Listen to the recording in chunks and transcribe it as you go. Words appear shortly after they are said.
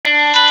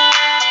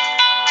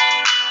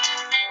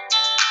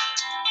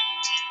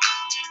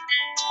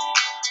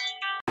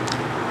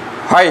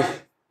Hi,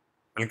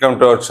 welcome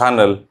to our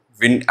channel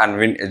Win and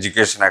Win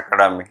Education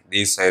Academy.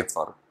 This is Syed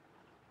faruk.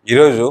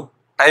 ఈరోజు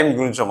time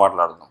గురించి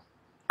మాట్లాడదాం.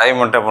 Time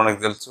అంటే మనకు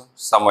తెలుసు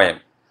సమయం.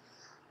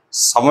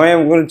 సమయం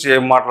గురించి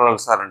ఏం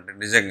మాట్లాడాలి సార్ అంటే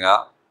నిజంగా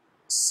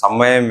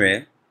సమయమే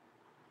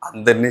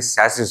అందరినీ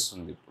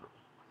శాసిస్తుంది ఇప్పుడు.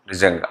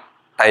 నిజంగా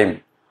టైం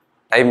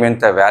టైం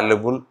ఎంత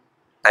వాల్యుబుల్,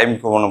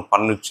 టైంకి మనం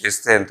పనులు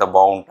చేస్తే ఎంత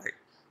బాగుంటాయి,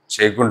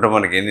 చేయకుంటే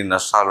మనకి ఎన్ని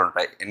నష్టాలు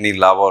ఉంటాయి, ఎన్ని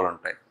లాభాలు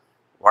ఉంటాయి.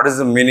 What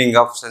is the meaning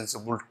of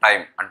sensible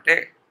time అంటే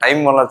టైం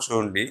వల్ల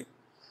చూడండి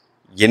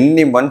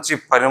ఎన్ని మంచి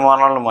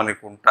పరిమాణాలు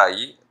మనకు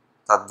ఉంటాయి,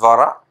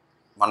 తద్వారా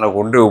మనకు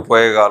ఉండే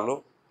ఉపయోగాలు.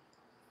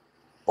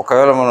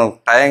 ఒకవేళ మనం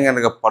టైం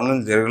కనుక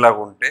పనులు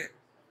జరగలేకుంటే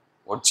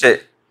వచ్చే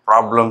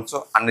ప్రాబ్లమ్స్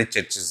అన్నీ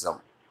చర్చిస్తాం.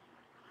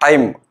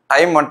 టైం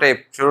టైం అంటే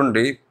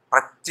చూడండి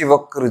ప్రతి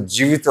ఒక్కరి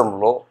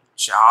జీవితంలో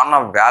చాలా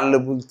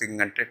వాల్యుబుల్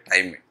థింగ్ అంటే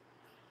టైమే.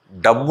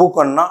 డబ్బు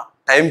కన్నా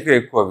టైంకి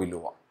ఎక్కువ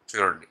విలువ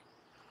చూడండి.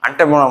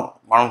 అంటే మనం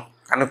మనం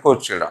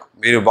కనుక్కోవచ్చు. ఇక్కడ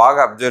మీరు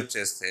బాగా అబ్జర్వ్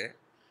చేస్తే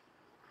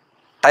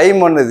టైం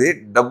అనేది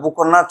డబ్బు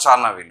కన్నా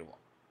చాలా విలువ.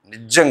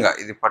 నిజంగా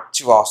ఇది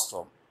పచ్చి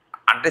వాస్తవం.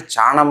 అంటే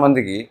చాలా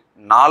మందికి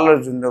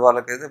నాలెడ్జ్ ఉండే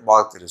వాళ్ళకైతే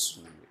బాగా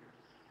తెలుస్తుంది.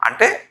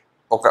 అంటే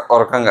ఒక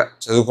రకంగా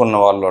చదువుకున్న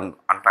వాళ్ళు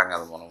అంటాం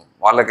కదా మనం,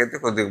 వాళ్ళకైతే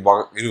కొద్దిగా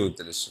బాగా విలువ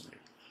తెలుస్తుంది.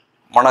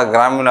 మన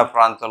గ్రామీణ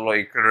ప్రాంతాల్లో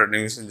ఇక్కడ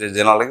నివసించే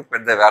జనాలకి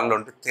పెద్ద వాల్యూ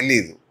అంటే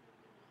తెలియదు.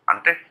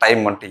 అంటే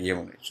టైం అంటే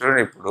ఏమని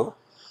చూడండి. ఇప్పుడు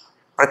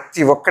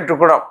ప్రతి ఒక్కటి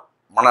కూడా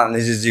మన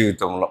నిజ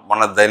జీవితంలో,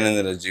 మన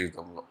దైనందిన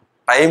జీవితంలో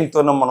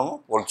టైంతోనే మనము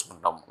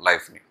పోల్చుకుంటాము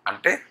లైఫ్ని.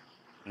 అంటే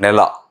నెల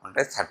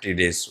అంటే 30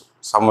 days,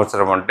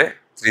 సంవత్సరం అంటే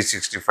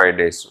 365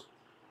 days,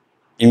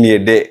 in a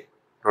day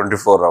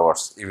 24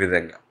 hours. ఈ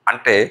విధంగా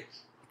అంటే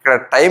ఇక్కడ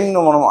టైంను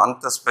మనం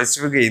అంత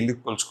స్పెసిఫిక్గా ఎందుకు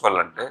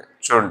పోల్చుకోవాలంటే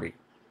చూడండి,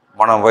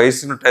 మన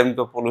వయసును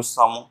టైంతో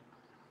పోలుస్తాము,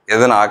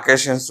 ఏదైనా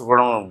అకేషన్స్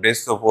కూడా మనం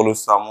డేస్తో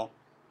పోలుస్తాము,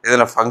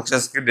 ఏదైనా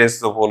ఫంక్షన్స్కి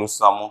డేస్తో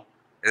పోలుస్తాము,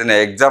 ఏదైనా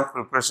ఎగ్జామ్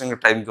ప్రిపరేషన్కి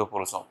టైంతో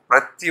పోలుస్తాము.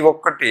 ప్రతి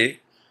ఒక్కటి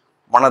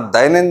మన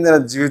దైనందిన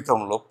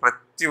జీవితంలో ప్రతి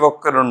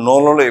ఒక్కరు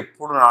నోలలో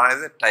ఎప్పుడు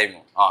నానేది టైము.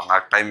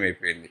 నాకు టైం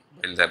అయిపోయింది,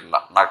 బయలుదేరలా,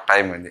 నాకు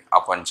టైం అయింది, ఆ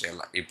పని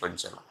చేయాలా, ఈ పని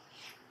చేయాలా.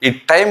 ఈ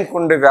టైంకు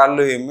ఉండే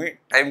వాల్యూ ఏమి,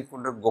 టైంకు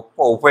ఉండే గొప్ప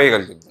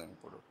ఉపయోగాలు చెప్తాను.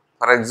 ఇప్పుడు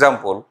ఫర్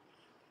ఎగ్జాంపుల్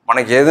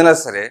మనకి ఏదైనా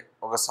సరే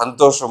ఒక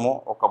సంతోషము,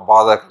 ఒక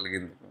బాధ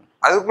కలిగింది,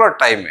 అది కూడా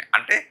టైమే.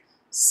 అంటే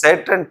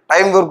సర్టెన్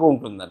టైం వరకు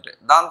ఉంటుందంటే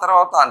దాని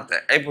తర్వాత అంతే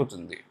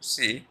అయిపోతుంది.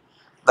 See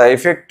the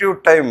effective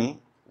time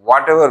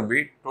what ever B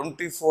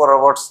 24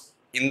 hours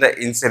in the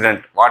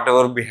incident what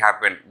ever B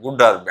happen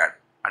good or bad.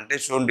 అంటే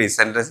చూడండి ఈ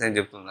సెంటెన్స్ ఏం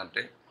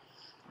చెప్తుందంటే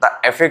ద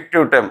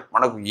ఎఫెక్టివ్ టైం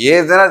మనకు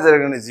ఏదైనా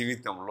జరిగిన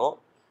జీవితంలో,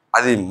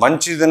 అది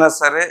మంచిదైనా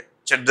సరే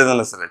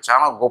చెడ్డదైనా సరే,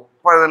 చాలా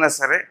గొప్పదైనా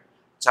సరే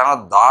చాలా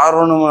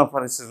దారుణమైన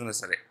పరిస్థితి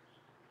సరే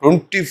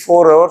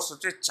 24 hours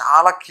వచ్చి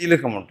చాలా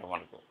కీలకం ఉంటుంది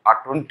మనకు. ఆ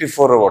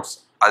 24 hours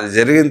అది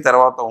జరిగిన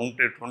తర్వాత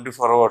ఉంటే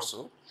 24 hours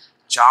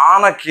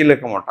చాలా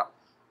కీలకం అంట.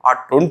 ఆ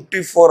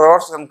 24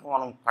 hours కనుక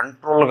మనం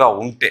కంట్రోల్గా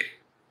ఉంటే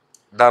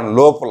దాని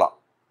లోపల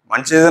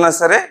మంచిదైనా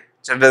సరే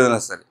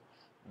చెడ్డదైనా సరే,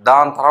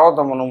 దాని తర్వాత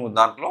మనము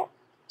దాంట్లో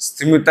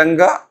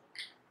స్థిమితంగా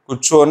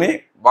కూర్చొని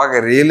బాగా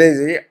రియలైజ్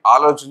అయ్యి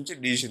ఆలోచించి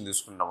డిసిషన్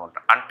తీసుకుంటామంట.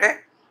 అంటే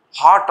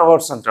హాట్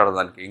అవర్స్ అంటాడు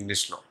దానికి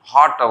ఇంగ్లీష్లో.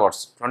 హాట్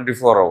అవర్స్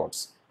 24 hours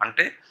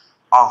అంటే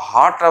ఆ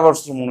హాట్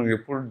అవర్స్లో మనం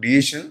ఎప్పుడు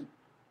డిసిషన్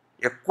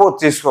ఎక్కువ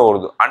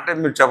తీసుకోకూడదు. అంటే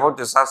మీరు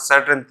చెప్పవచ్చు సార్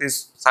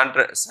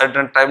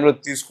సర్టన్ టైంలో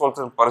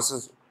తీసుకోవాల్సిన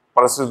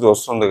పరిస్థితి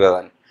వస్తుంది కదా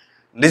అని.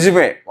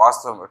 నిజమే,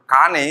 వాస్తవమే.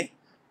 కానీ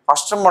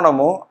ఫస్ట్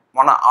మనము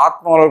మన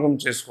ఆత్మావలోకం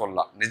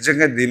చేసుకోవాలా.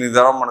 నిజంగా దీని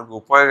ద్వారా మనకు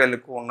ఉపయోగాలు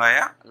ఎక్కువ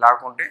ఉన్నాయా,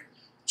 లేకుంటే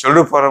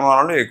చెడు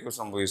పరిమాణాలు ఎక్కువ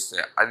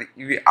సంభవిస్తాయా, అది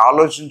ఇవి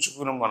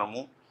ఆలోచించుకుని మనము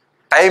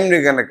టైంని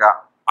కనుక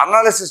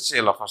అనాలిసిస్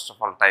చేయాలి. ఫస్ట్ ఆఫ్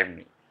ఆల్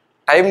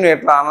టైంని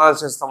ఎట్లా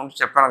అనాలిసిస్ చేస్తామంటే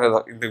చెప్పాను కదా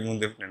ఇంతకు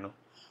ముందు. నేను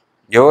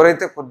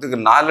ఎవరైతే కొద్దిగా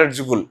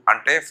నాలెడ్జబుల్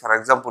అంటే for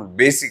example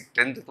basic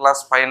 10th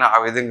class పైన ఆ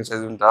విధంగా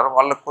చదివింటారో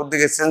వాళ్ళకి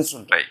కొద్దిగా సెన్స్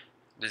ఉంటాయి.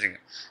 నిజంగా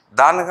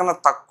దానికన్నా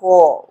తక్కువ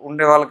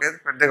ఉండే వాళ్ళకైతే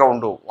పెద్దగా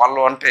ఉండవు.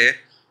 వాళ్ళు అంటే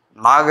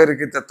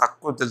నాగరికత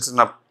తక్కువ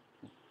తెలిసిన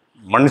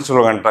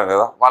మనుషులు అంటాం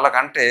కదా,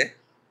 వాళ్ళకంటే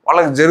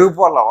వాళ్ళకి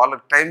జరిగిపోవాలా,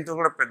 వాళ్ళకి టైంతో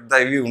కూడా పెద్ద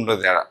ఇవి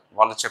ఉండదు.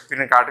 వాళ్ళు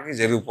చెప్పిన కాటికి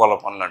జరిగిపోవాల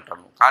పనులు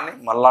అంటారు. కానీ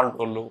మళ్ళాంటి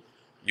వాళ్ళు,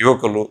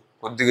 యువకులు,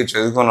 కొద్దిగా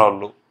చదువుకున్న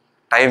వాళ్ళు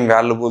టైం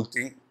వాల్యుబుల్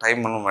థింగ్, టైం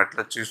మనం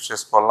ఎట్లా చూస్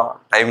చేసుకోవాలా,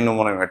 టైంను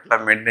మనం ఎట్లా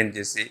మెయింటైన్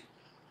చేసి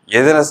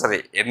ఏదైనా సరే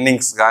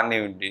ఎర్నింగ్స్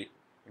కానివ్వండి,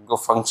 ఇంకో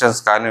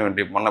ఫంక్షన్స్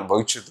కానివ్వండి, మన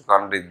భవిష్యత్తు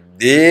కానివ్వండి,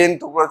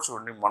 దేంతో కూడా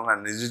చూడండి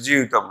మన నిజ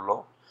జీవితంలో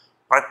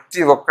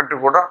ప్రతి ఒక్కటి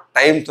కూడా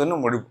టైంతోనే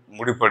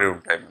ముడిపడి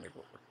ఉంటాయి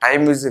మనకు.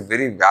 Time is a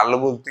very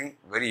valuable thing,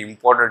 very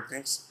important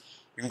things.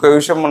 ఇంకో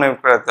విషయం మనం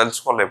ఇక్కడ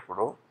తెలుసుకోవాలి.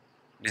 ఇప్పుడు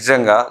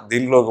నిజంగా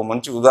దీనిలో ఒక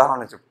మంచి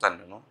ఉదాహరణ చెప్తాను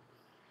నేను.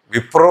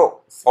 విప్రో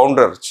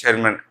ఫౌండర్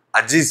చైర్మన్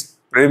అజీజ్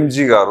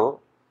ప్రేమ్జీ గారు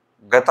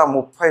గత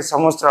 30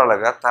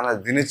 సంవత్సరాలుగా తన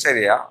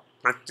దినచర్య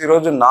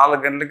ప్రతిరోజు 4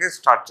 గంటలకి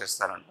స్టార్ట్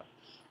చేస్తారంట.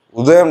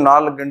 ఉదయం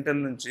 4 గంటల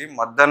నుంచి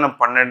మధ్యాహ్నం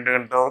 12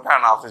 గంటల వరకు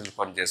ఆయన ఆఫీస్లో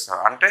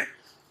పనిచేస్తారు. అంటే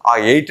ఆ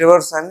 8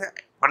 hours అనేది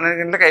 12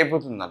 గంటలకు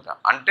అయిపోతుందంట.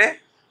 అంటే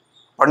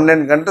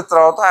 12 గంటల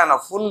తర్వాత ఆయన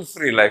ఫుల్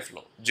ఫ్రీ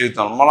లైఫ్లో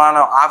జీవితంలో. మళ్ళీ ఆయన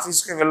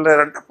ఆఫీస్కి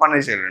వెళ్ళారంటే పని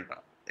చేయడంట.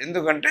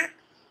 ఎందుకంటే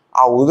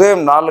ఆ ఉదయం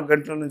 4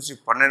 గంటల నుంచి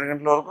 12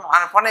 గంటల వరకు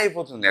ఆయన పని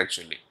అయిపోతుంది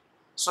యాక్చువల్లీ.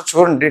 సో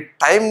చూడండి,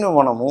 టైంను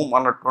మనము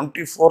మన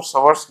 24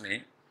 అవర్స్ని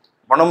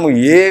మనము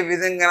ఏ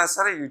విధంగానైనా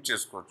సరే యూజ్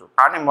చేసుకోవచ్చు.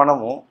 కానీ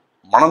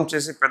మనం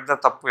చేసే పెద్ద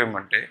తప్పు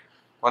ఏమంటే,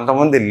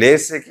 కొంతమంది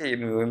లేసేకి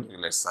 8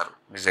 గంటలకు లేస్తారు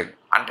నిజంగా.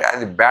 అంటే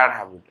అది బ్యాడ్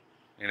హ్యాబిట్.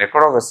 నేను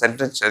ఎక్కడో ఒక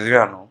సెంటెన్స్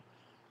చదివాను,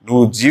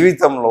 నువ్వు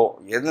జీవితంలో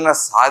ఏదైనా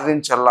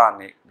సాధించాలా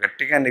అని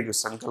గట్టిగా నీకు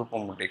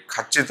సంకల్పం ఉంటే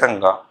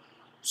ఖచ్చితంగా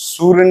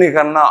సూర్యుని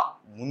కన్నా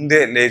ముందే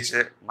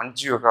లేచే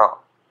మంచి ఒక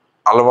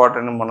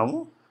అలవాటుని మనము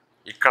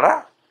ఇక్కడ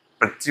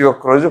ప్రతి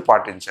ఒక్క రోజు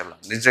పాటించాలి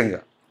నిజంగా.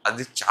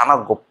 అది చాలా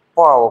గొప్ప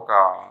ఒక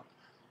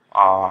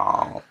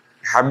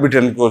హ్యాబిట్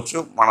అనుకోవచ్చు.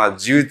 మన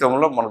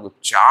జీవితంలో మనకు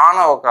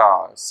చాలా ఒక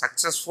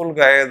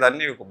సక్సెస్ఫుల్గా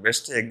అయ్యేదాన్ని ఒక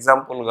బెస్ట్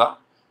ఎగ్జాంపుల్గా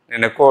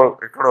నేను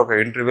ఎక్కడో ఒక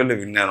ఇంటర్వ్యూలో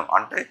విన్నాను.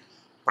 అంటే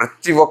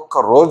ప్రతి ఒక్క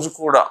రోజు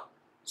కూడా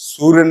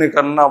సూర్యుని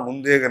కన్నా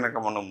ముందే కనుక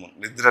మనము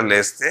నిద్ర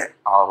లేస్తే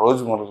ఆ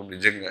రోజు మనకు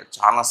నిజంగా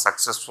చాలా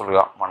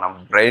సక్సెస్ఫుల్గా మన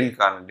బ్రెయిన్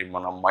కానివ్వండి,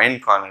 మన మైండ్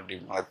కానివ్వండి,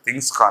 మన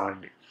థింగ్స్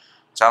కానివ్వండి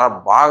చాలా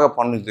బాగా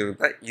పనులు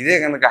జరుగుతాయి. ఇదే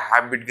కనుక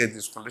హ్యాబిట్గా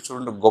తీసుకుంటే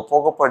చూడండి, గొప్ప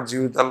గొప్ప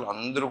జీవితాలు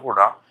అందరూ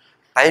కూడా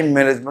టైం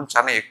మేనేజ్మెంట్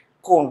చాలా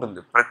ఎక్కువ ఉంటుంది.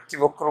 ప్రతి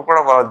ఒక్కరు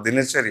కూడా వాళ్ళ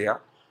దినచర్య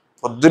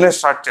పొద్దునే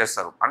స్టార్ట్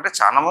చేస్తారు. అంటే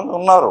చాలామంది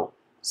ఉన్నారు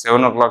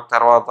 7 o'clock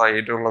తర్వాత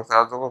 8 o'clock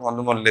తర్వాత కూడా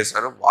కొంతమంది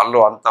లేశారు. వాళ్ళు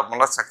అంత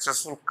మళ్ళీ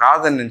సక్సెస్ఫుల్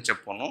కాదని నేను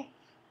చెప్పను.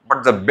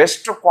 బట్ ద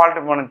బెస్ట్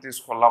క్వాలిటీ మనం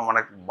తీసుకోవాలా,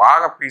 మనకి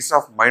బాగా పీస్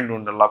ఆఫ్ మైండ్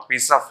ఉండాలా,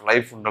 పీస్ ఆఫ్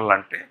లైఫ్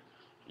ఉండాలంటే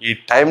ఈ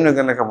టైంని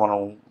కనుక మనం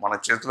మన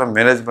చేతిలో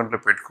మేనేజ్మెంట్లో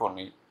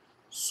పెట్టుకొని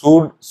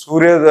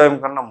సూర్యోదయం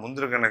కన్నా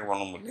ముందు కనుక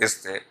మనం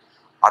లేస్తే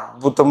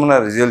అద్భుతమైన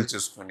రిజల్ట్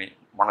చూసుకొని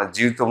మన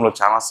జీవితంలో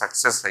చాలా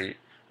సక్సెస్ అయ్యి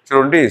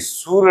చూడండి.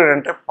 సూర్యుడు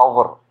అంటే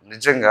పవర్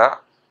నిజంగా.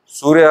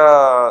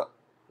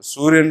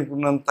 సూర్యునికి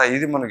ఉన్నంత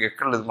ఇది మనకి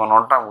ఎక్కడ లేదు. మనం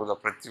అంటాం కదా,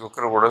 ప్రతి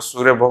ఒక్కరు కూడా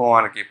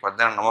సూర్యభగవానికి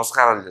 18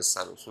 నమస్కారాలు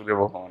చేస్తారు.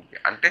 సూర్యభగవానికి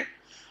అంటే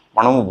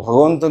మనము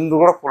భగవంతుని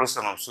కూడా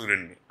కొలుస్తున్నాం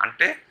సూర్యుడిని.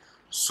 అంటే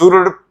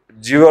సూర్యుడు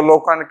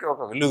జీవలోకానికి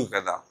ఒక వెలుగు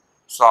కదా.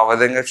 సో ఆ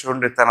విధంగా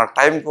చూడండి, తన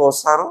టైంకి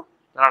వస్తారు,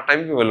 తన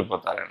టైంకి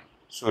వెళ్ళిపోతారు ఆయన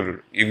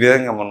సూర్యుడు. ఈ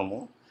విధంగా మనము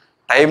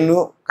టైంను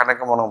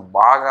కనుక మనం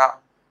బాగా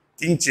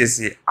థింక్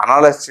చేసి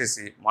అనలైజ్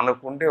చేసి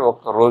మనకుంటే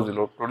ఒక్క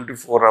రోజులో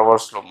 24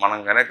 అవర్స్లో మనం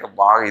కనుక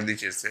బాగా ఇది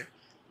చేస్తే,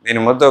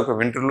 దీని మధ్య ఒక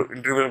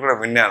ఇంటర్వ్యూలో కూడా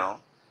విన్నాను.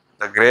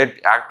 ద గ్రేట్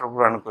యాక్టర్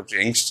కూడా అనుకోవచ్చు,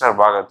 యంగ్స్టర్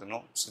బాగా అతను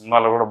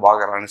సినిమాలో కూడా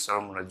బాగా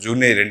రాణిస్తారు, మన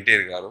జూనియర్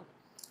ఎన్టీఆర్ గారు.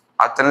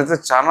 అతనైతే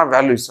చాలా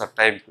వాల్యూ ఇస్తారు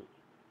టైంకి.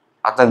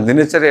 అతని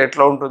దినచర్య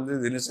ఎట్లా ఉంటుంది,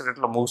 దినచర్య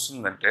ఎట్లా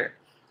ముగుస్తుందంటే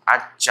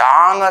అది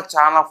చాలా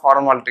చాలా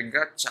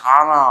ఫార్మాలిటీగా,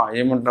 చాలా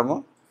ఏమంటాము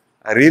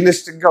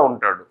రియలిస్టిక్గా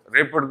ఉంటాడు.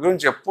 రేపటి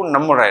గురించి ఎప్పుడు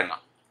నమ్మడు ఆయన.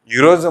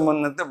 ఈరోజు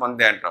మందంతే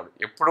మందే అంటాడు.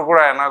 ఎప్పుడు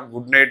కూడా ఆయన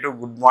గుడ్ నైట్,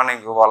 గుడ్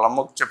మార్నింగ్ వాళ్ళ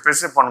అమ్మకు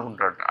చెప్పేసి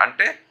పనుకుంటాడు.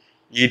 అంటే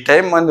ఈ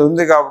టైం మంది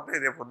ఉంది కాబట్టి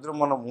రేపొద్దున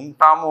మనం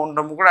ఉంటాము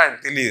ఉండము కూడా ఆయన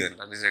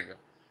తెలియదంట నిజంగా.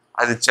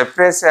 అది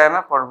చెప్పేసి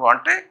ఆయన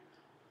అంటే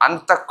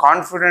అంత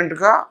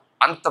కాన్ఫిడెంట్గా,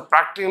 అంత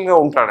ప్రాక్టికల్గా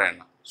ఉంటాడు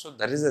ఆయన. So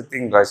that is the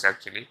thing guys.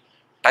 Actually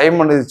time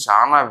అనేది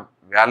చాలా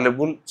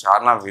వాల్యుబుల్,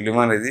 చాలా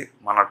విలువైనది.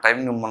 మన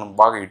టైంని మనం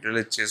బాగా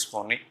యూటిలైజ్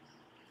చేసుకొని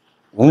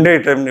ఉండే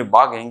టైంని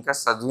బాగా ఇంకా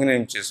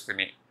సద్వినియోగం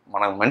చేసుకుని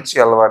మనకు మంచి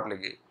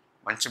అలవాట్లకి,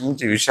 మంచి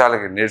మంచి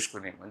విషయాలకి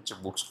నేర్చుకుని, మంచి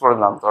బుక్స్ కూడా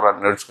దాని ద్వారా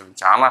నేర్చుకుని,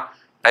 చాలా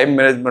టైం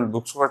మేనేజ్మెంట్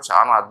బుక్స్ కూడా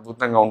చాలా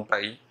అద్భుతంగా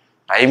ఉంటాయి.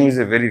 Time is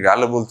a very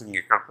valuable thing.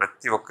 ఇక్కడ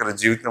ప్రతి ఒక్కరి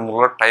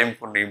జీవితంలో టైం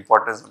కొన్ని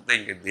ఇంపార్టెన్స్ అంతా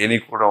ఇంకా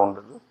దేనికి కూడా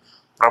ఉండదు.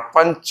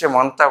 ప్రపంచం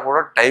అంతా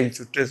కూడా టైం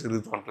చుట్టే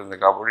తిరుగుతూ ఉంటుంది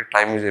కాబట్టి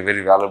time is a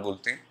very valuable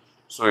thing.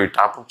 So ఈ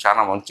టాపిక్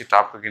చాలా మంచి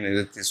టాపిక్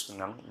నేను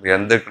తీసుకున్నాను. మీ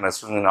అందరికీ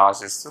నచ్చుతుందని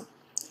ఆశిస్తూ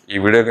ఈ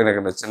వీడియో కనుక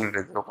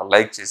నచ్చినట్లయితే ఒక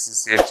లైక్ చేసి,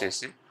 షేర్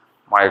చేసి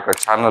మా యొక్క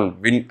channel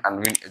win and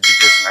win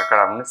education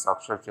అకాడమీని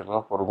subscribe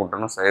చేయాలని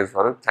కోరుకుంటున్నాను. Syed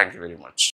Farooq. Thank you very much.